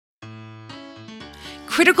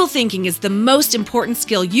Critical thinking is the most important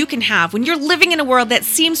skill you can have when you're living in a world that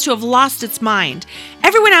seems to have lost its mind.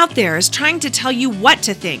 Everyone out there is trying to tell you what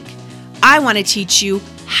to think. I want to teach you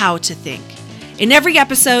how to think. In every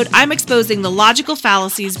episode, I'm exposing the logical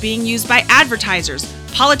fallacies being used by advertisers,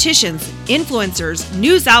 politicians, influencers,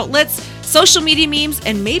 news outlets, social media memes,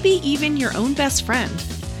 and maybe even your own best friend.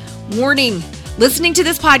 Warning, listening to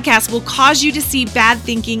this podcast will cause you to see bad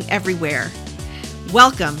thinking everywhere.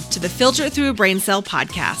 Welcome to the Filter It Through a Brain Cell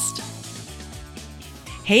podcast.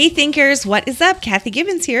 Hey thinkers, what is up? Kathy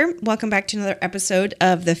Gibbons here. Welcome back to another episode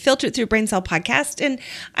of the Filter It Through a Brain Cell podcast. And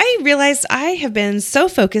I realized I have been so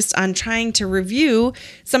focused on trying to review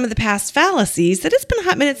some of the past fallacies that it's been a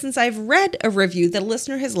hot minute since I've read a review that a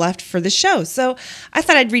listener has left for the show. So I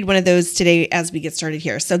thought I'd read one of those today as we get started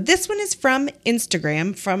here. So this one is from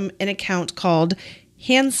Instagram, from an account called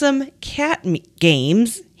Handsome Cat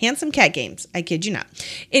Games. I kid you not.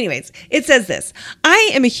 Anyways, it says this: I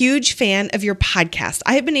am a huge fan of your podcast.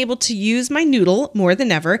 I have been able to use my noodle more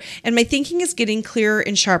than ever, and my thinking is getting clearer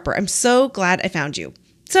and sharper. I'm so glad I found you.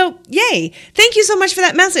 So, yay. Thank you so much for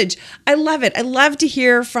that message. I love it. I love to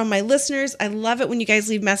hear from my listeners. I love it when you guys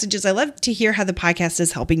leave messages. I love to hear how the podcast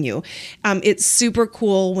is helping you. It's super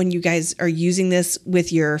cool when you guys are using this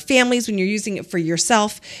with your families, when you're using it for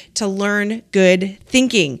yourself to learn good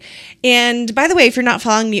thinking. And by the way, if you're not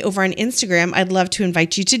following me over on Instagram, I'd love to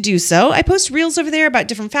invite you to do so. I post reels over there about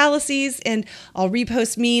different fallacies, and I'll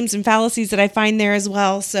repost memes and fallacies that I find there as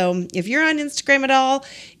well. So if you're on Instagram at all,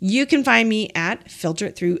 you can find me at Filter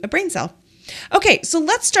It Through a Brain Cell. Okay, so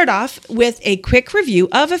let's start off with a quick review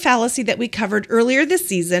of a fallacy that we covered earlier this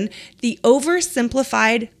season, the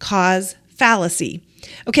oversimplified cause fallacy.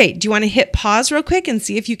 Okay, do you want to hit pause real quick and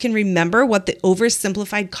see if you can remember what the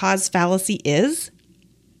oversimplified cause fallacy is?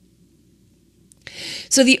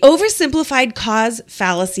 So the oversimplified cause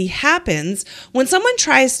fallacy happens when someone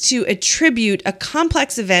tries to attribute a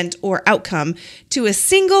complex event or outcome to a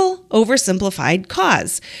single oversimplified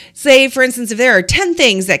cause. Say, for instance, if there are 10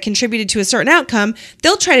 things that contributed to a certain outcome,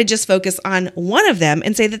 they'll try to just focus on one of them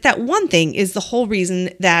and say that that one thing is the whole reason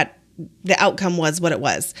that the outcome was what it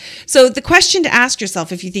was. So the question to ask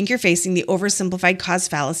yourself if you think you're facing the oversimplified cause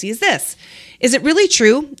fallacy is this: is it really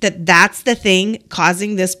true that that's the thing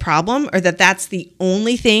causing this problem, or that that's the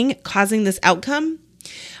only thing causing this outcome?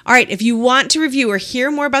 All right, if you want to review or hear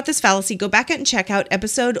more about this fallacy, go back and check out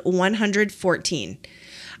episode 114.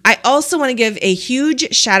 I also want to give a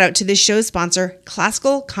huge shout out to this show's sponsor,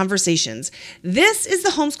 Classical Conversations. This is the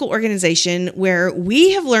homeschool organization where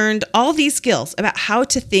we have learned all these skills about how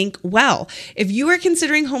to think well. If you are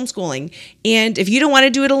considering homeschooling and if you don't want to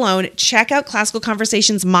do it alone, check out Classical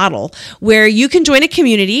Conversations model, where you can join a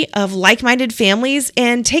community of like-minded families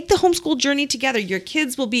and take the homeschool journey together. Your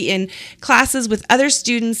kids will be in classes with other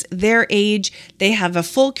students their age. They have a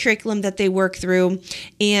full curriculum that they work through.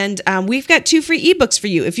 And we've got 2 free ebooks for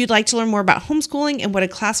you. If you'd like to learn more about homeschooling and what a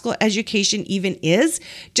classical education even is,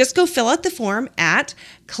 just go fill out the form at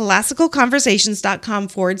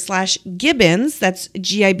classicalconversations.com/Gibbons. That's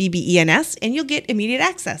Gibbens, and you'll get immediate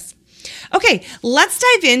access. Okay, let's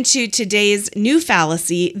dive into today's new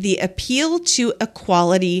fallacy, the appeal to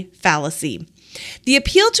equality fallacy. The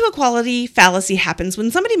appeal to equality fallacy happens when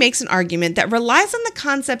somebody makes an argument that relies on the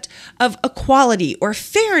concept of equality or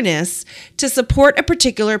fairness to support a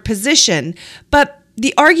particular position, but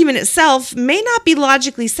the argument itself may not be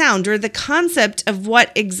logically sound, or the concept of what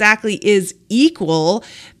exactly is equal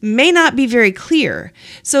may not be very clear.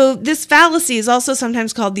 So this fallacy is also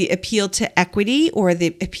sometimes called the appeal to equity or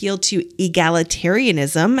the appeal to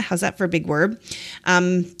egalitarianism. How's that for a big word?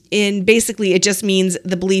 And basically it just means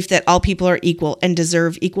the belief that all people are equal and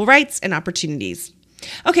deserve equal rights and opportunities.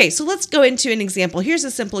 Okay, so let's go into an example. Here's a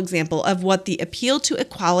simple example of what the appeal to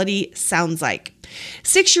equality sounds like.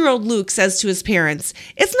 6-year-old Luke says to his parents,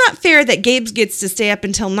 "It's not fair that Gabe gets to stay up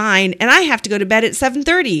until 9 and I have to go to bed at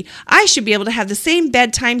 7:30. I should be able to have the same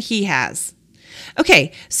bedtime he has."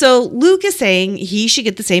 Okay, so Luke is saying he should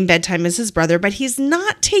get the same bedtime as his brother, but he's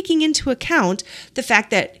not taking into account the fact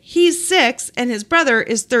that he's 6 and his brother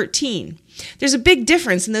is 13. There's a big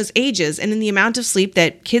difference in those ages and in the amount of sleep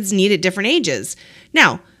that kids need at different ages.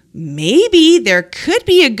 Now, maybe there could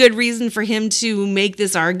be a good reason for him to make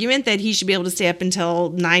this argument that he should be able to stay up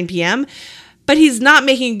until 9 p.m., but he's not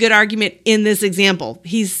making a good argument in this example.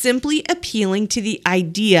 He's simply appealing to the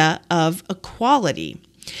idea of equality.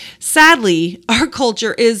 Sadly, our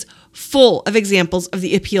culture is full of examples of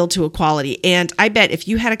the appeal to equality. And I bet if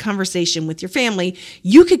you had a conversation with your family,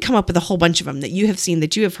 you could come up with a whole bunch of them that you have seen,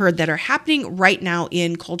 that you have heard, that are happening right now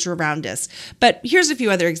in culture around us. But here's a few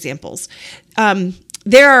other examples.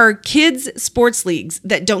 There are kids' sports leagues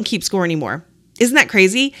that don't keep score anymore. Isn't that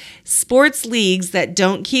crazy? Sports leagues that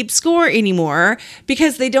don't keep score anymore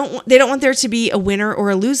because they don't want there to be a winner or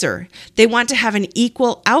a loser. They want to have an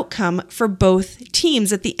equal outcome for both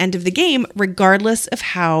teams at the end of the game, regardless of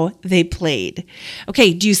how they played.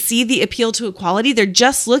 Okay, do you see the appeal to equality? They're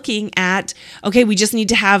just looking at, okay, we just need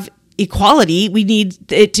to have equality. We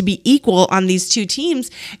need it to be equal on these two teams.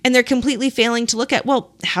 And they're completely failing to look at,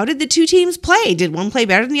 well, how did the two teams play? Did one play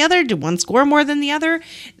better than the other? Did one score more than the other?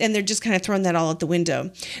 And they're just kind of throwing that all out the window.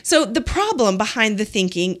 So the problem behind the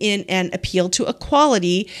thinking in an appeal to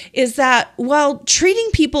equality is that while treating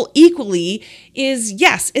people equally is,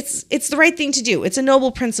 yes, it's the right thing to do. It's a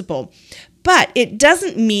noble principle. But it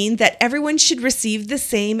doesn't mean that everyone should receive the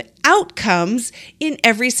same outcomes in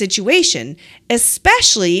every situation,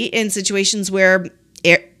 especially in situations where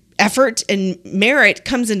effort and merit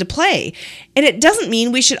comes into play. And it doesn't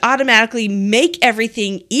mean we should automatically make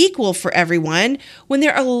everything equal for everyone when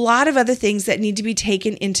there are a lot of other things that need to be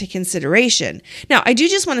taken into consideration. Now, I do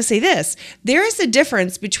just want to say this. There is a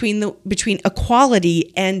difference between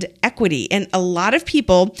equality and equity. And a lot of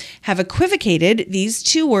people have equivocated these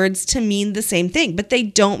two words to mean the same thing, but they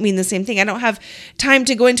don't mean the same thing. I don't have time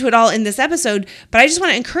to go into it all in this episode, but I just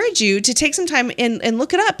want to encourage you to take some time and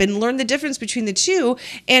look it up and learn the difference between the two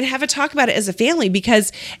and have a talk about it as a family,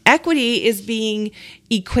 because equity is being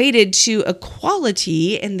equated to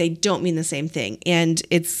equality and they don't mean the same thing. And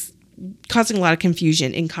it's causing a lot of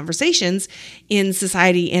confusion in conversations in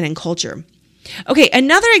society and in culture. Okay,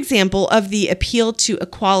 another example of the appeal to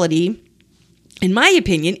equality, in my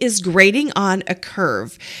opinion, is grading on a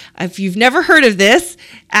curve. If you've never heard of this,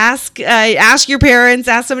 ask your parents,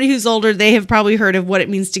 ask somebody who's older. They have probably heard of what it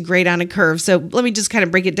means to grade on a curve. So let me just kind of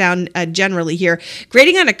break it down generally here.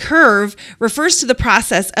 Grading on a curve refers to the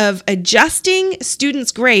process of adjusting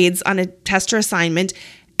students' grades on a test or assignment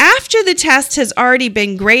after the test has already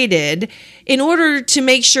been graded in order to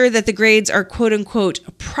make sure that the grades are quote unquote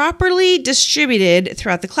properly distributed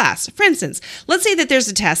throughout the class. For instance, let's say that there's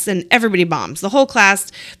a test and everybody bombs. The whole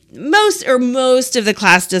class, most of the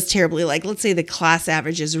class does terribly. Like, let's say the class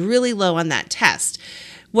average is really low on that test.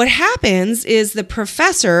 What happens is the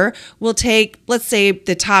professor will take, let's say,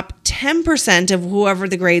 the top 10% of whoever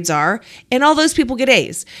the grades are, and all those people get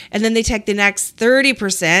A's. And then they take the next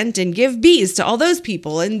 30% and give B's to all those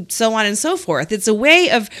people, and so on and so forth. It's a way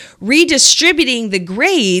of redistributing the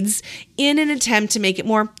grades in an attempt to make it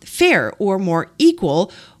more fair or more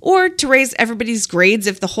equal, or to raise everybody's grades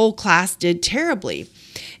if the whole class did terribly.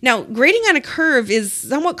 Now, grading on a curve is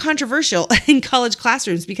somewhat controversial in college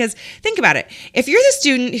classrooms because think about it. If you're the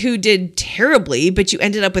student who did terribly, but you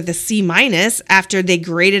ended up with a C- after they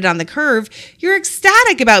graded on the curve, you're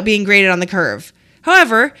ecstatic about being graded on the curve.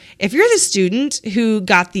 However, if you're the student who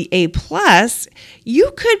got the A+,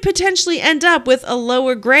 you could potentially end up with a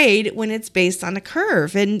lower grade when it's based on a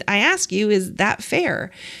curve. And I ask you, is that fair?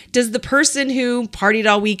 Does the person who partied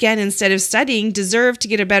all weekend instead of studying deserve to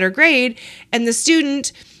get a better grade, and the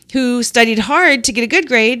student who studied hard to get a good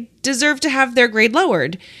grade deserve to have their grade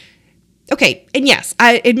lowered? Okay, and yes,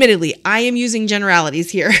 I am using generalities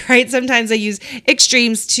here, right? Sometimes I use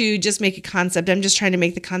extremes to just make a concept. I'm just trying to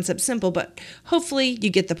make the concept simple, but hopefully you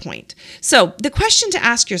get the point. So the question to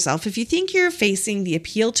ask yourself, if you think you're facing the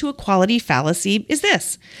appeal to equality fallacy, is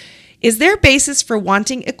this: is their basis for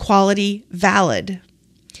wanting equality valid?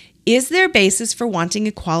 Is their basis for wanting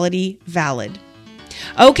equality valid?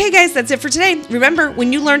 Okay, guys, that's it for today. Remember,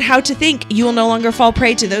 when you learn how to think, you will no longer fall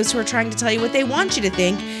prey to those who are trying to tell you what they want you to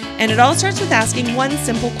think. And it all starts with asking one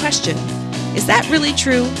simple question: is that really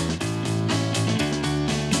true?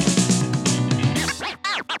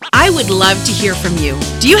 I would love to hear from you.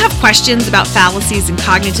 Do you have questions about fallacies and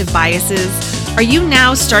cognitive biases? Are you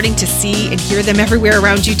now starting to see and hear them everywhere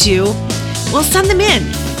around you too? Well, send them in.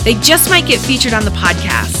 They just might get featured on the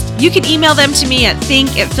podcast. You can email them to me at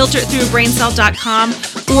think@filteritthroughabraincell.com,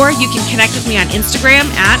 or you can connect with me on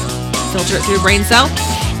Instagram at filteritthroughabraincell.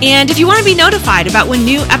 And if you want to be notified about when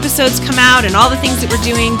new episodes come out and all the things that we're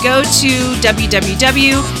doing, go to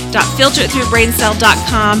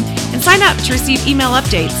www.filteritthroughabraincell.com and sign up to receive email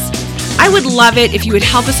updates. I would love it if you would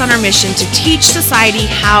help us on our mission to teach society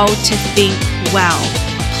how to think well.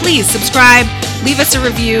 Please subscribe, leave us a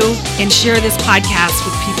review, and share this podcast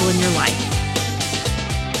with people in your life.